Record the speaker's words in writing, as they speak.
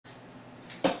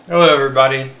Hello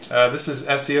everybody, this is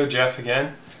SEO Jeff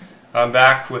again. I'm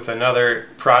back with another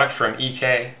product from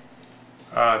EK.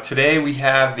 Today we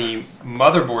have the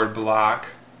motherboard block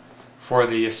for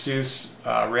the ASUS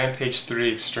Rampage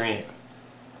III Extreme.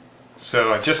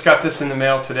 So I just got this in the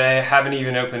mail today, I haven't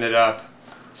even opened it up,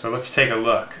 so let's take a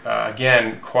look.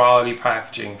 Again, quality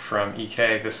packaging from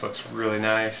EK. This looks really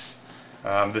nice.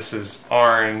 This is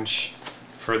orange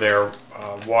for their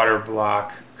water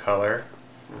block color.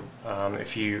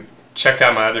 If you checked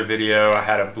out my other video, I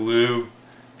had a blue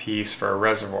piece for a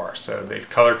reservoir, so they've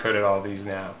color coded all these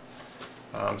now.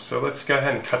 So let's go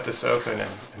ahead and cut this open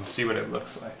and see what it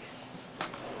looks like.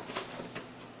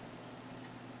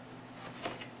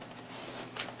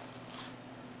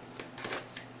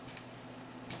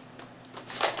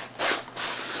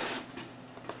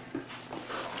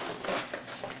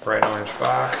 Bright orange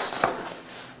box.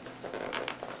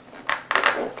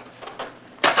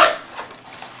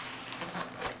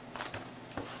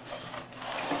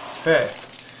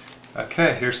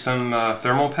 Okay, here's some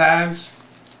thermal pads.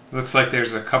 Looks like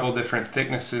there's a couple different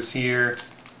thicknesses here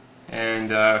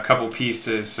and a couple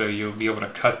pieces, so you'll be able to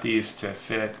cut these to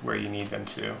fit where you need them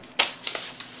to.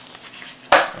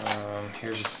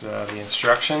 Here's the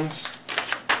instructions.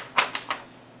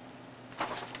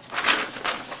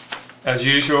 As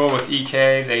usual with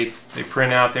EK, they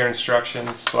print out their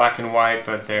instructions black and white,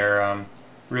 but they're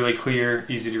really clear,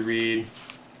 easy to read.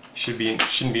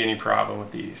 Shouldn't be any problem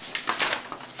with these.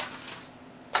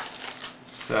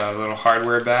 It's a little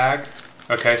hardware bag.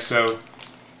 Okay, so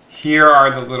here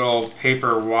are the little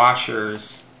paper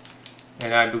washers,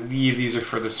 and I believe these are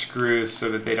for the screws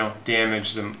so that they don't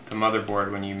damage the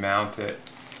motherboard when you mount it.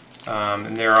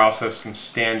 And there are also some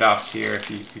standoffs here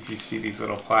if you see these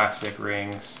little plastic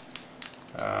rings.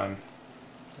 And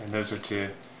those are to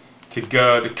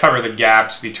cover the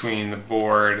gaps between the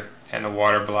board and the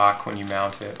water block when you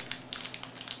mount it.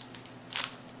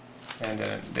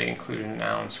 And they included an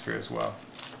Allen screw as well.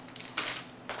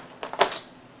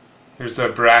 Here's a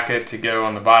bracket to go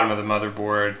on the bottom of the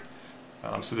motherboard.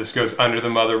 So this goes under the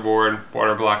motherboard,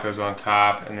 water block goes on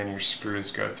top, and then your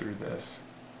screws go through this.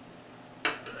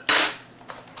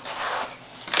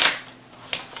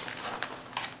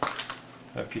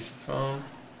 A piece of foam.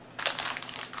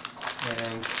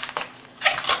 And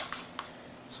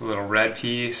it's a little red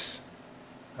piece.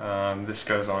 This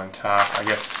goes on top, I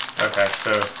guess. Okay,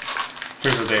 so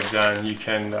here's what they've done. You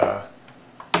can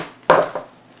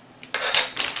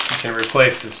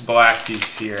replace this black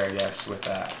piece here, I guess, with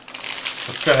that.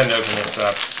 Let's go ahead and open this up.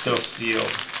 It's still sealed.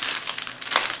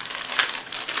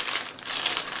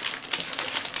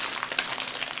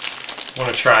 I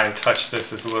want to try and touch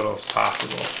this as little as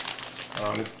possible.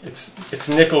 It's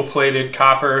nickel plated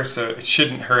copper, so it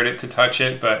shouldn't hurt it to touch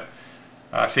it, but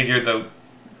I figured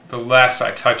the less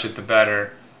I touch it, the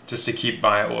better, just to keep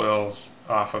my oils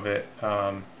off of it.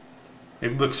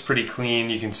 It looks pretty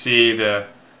clean. You can see the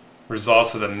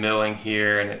results of the milling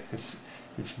here, and it's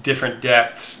different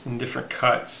depths and different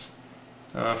cuts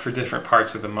for different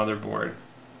parts of the motherboard.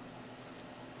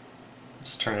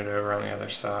 Just turn it over on the other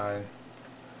side.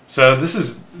 So this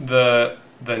is the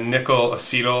nickel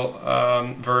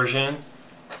acetal version,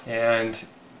 and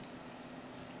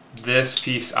this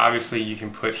piece obviously you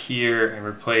can put here and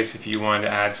replace if you wanted to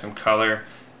add some color.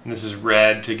 And this is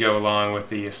red to go along with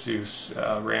the ASUS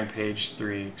Rampage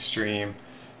III Extreme.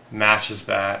 Matches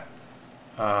that.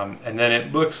 And then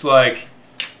it looks like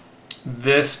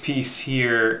this piece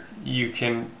here, you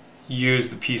can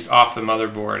use the piece off the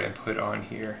motherboard and put on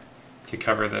here to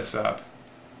cover this up,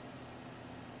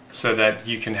 so that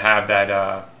you can have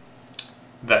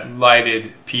that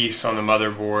lighted piece on the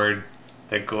motherboard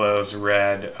that glows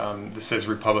red. This says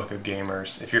Republic of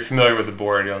Gamers. If you're familiar with the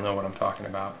board, you'll know what I'm talking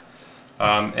about.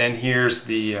 And here's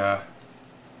the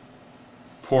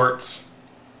ports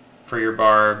for your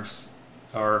barbs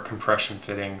or compression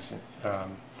fittings.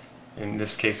 In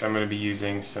this case, I'm going to be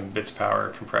using some Bits Power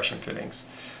compression fittings.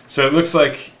 So it looks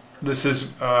like this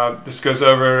goes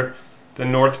over the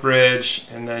north bridge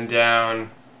and then down,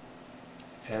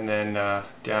 and then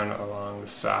down along the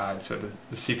side. So the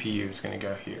CPU is going to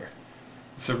go here.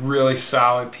 It's a really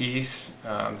solid piece.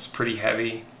 It's pretty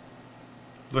heavy.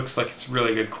 Looks like it's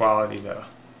really good quality though.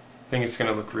 I think it's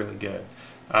going to look really good.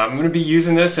 I'm going to be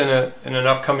using this in an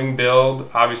upcoming build,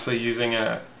 obviously using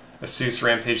a ASUS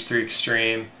Rampage III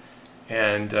Extreme.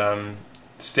 And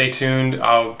stay tuned.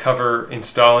 I'll cover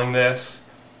installing this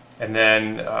and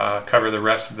then cover the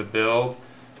rest of the build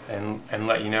and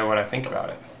let you know what I think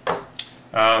about it.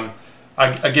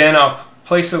 Again, I'll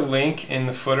place a link in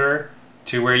the footer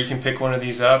to where you can pick one of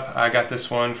these up. I got this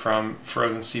one from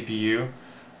Frozen CPU.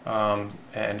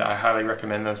 and I highly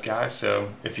recommend those guys.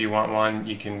 So if you want one,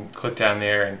 you can click down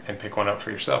there and pick one up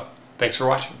for yourself. Thanks for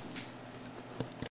watching.